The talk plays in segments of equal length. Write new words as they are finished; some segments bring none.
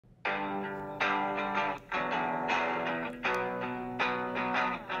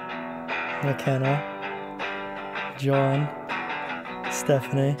McKenna, John,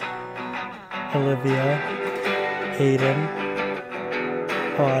 Stephanie, Olivia, Aiden,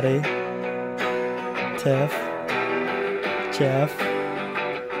 Audie, Tiff, Jeff,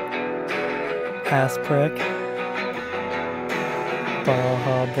 Asprick,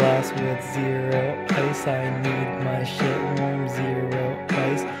 Baja Blast with 0 ice. I need my shit warm, 0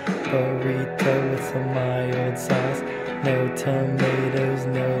 ice. Burrito with some mild sauce. No tomatoes,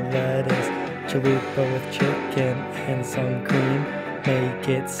 no lettuce. Chalupa with chicken and some cream. Make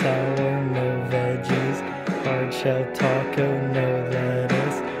it sour, no veggies. Hard shell taco, no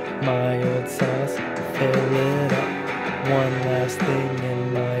lettuce. Mild sauce, fill it up. One last thing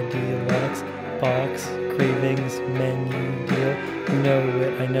in my deluxe box. Cravings menu deal. You know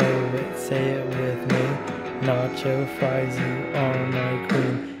it, I know it, say it with me. Nacho fries, you are my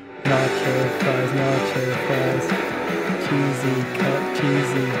queen. Nacho fries,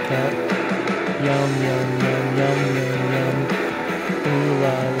 cheesy cut. Yum, yum, yum, yum, yum, yum. Ooh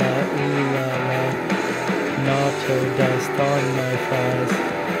la la, ooh la la. Nacho dust on my fries.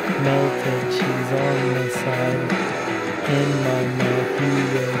 Melted cheese on the side. In my mouth you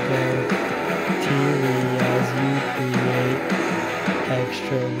will go. Teary as you create.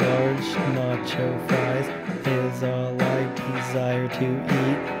 Extra large nacho fries is all I desire to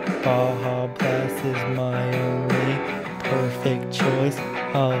eat. Baja Blast is my only perfect choice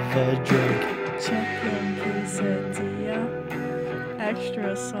of a drink. Chicken quesadilla, extra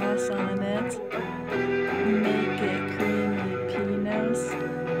sauce on it. Make it creamy pinos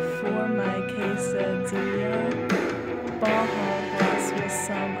for my quesadilla. Baja Blast with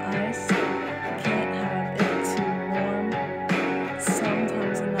some ice. Can't have it too warm.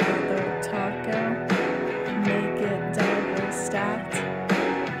 Sometimes another taco. Make it double stacked.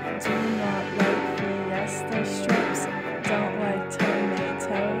 Do not like fiesta strips. Don't like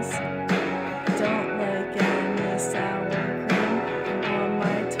tomatoes. Don't like any sour cream on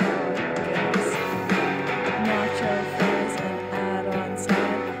my tacos. Nacho fries and add-on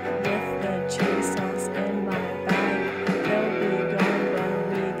side with the cheese sauce in my bag. They'll be gone when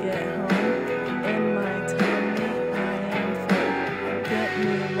we get home. In my tummy I am full. Get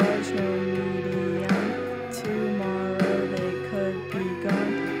me large, no medium. Tomorrow they could be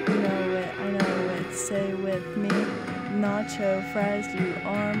gone. You know it, I know it, say with me. Nacho fries, you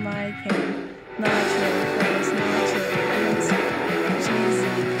are my king. Nacho fries,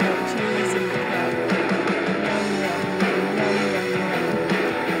 cheesy cut. Yum, yum, yum, yum, yum, yum.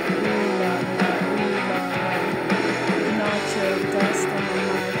 Ooh la la, ooh la la. Nacho dust on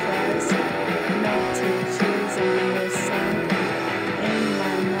my fries. Melted cheese on the side. In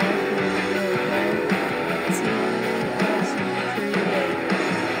my mouth we will go. Teary as you create.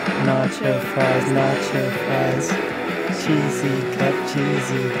 Nacho fries. Cheesy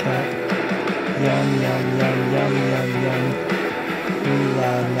cut. Yum, yum, yum, yum, yum, yum. Ooh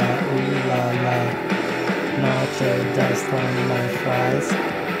la la. Nacho dust on my fries.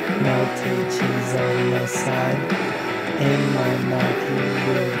 Melted cheese on the side. In my mouth you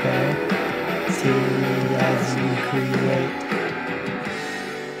will go. Teary as you create.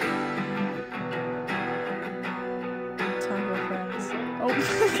 Taco fries. Oh.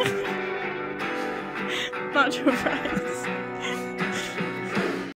 Nacho fries.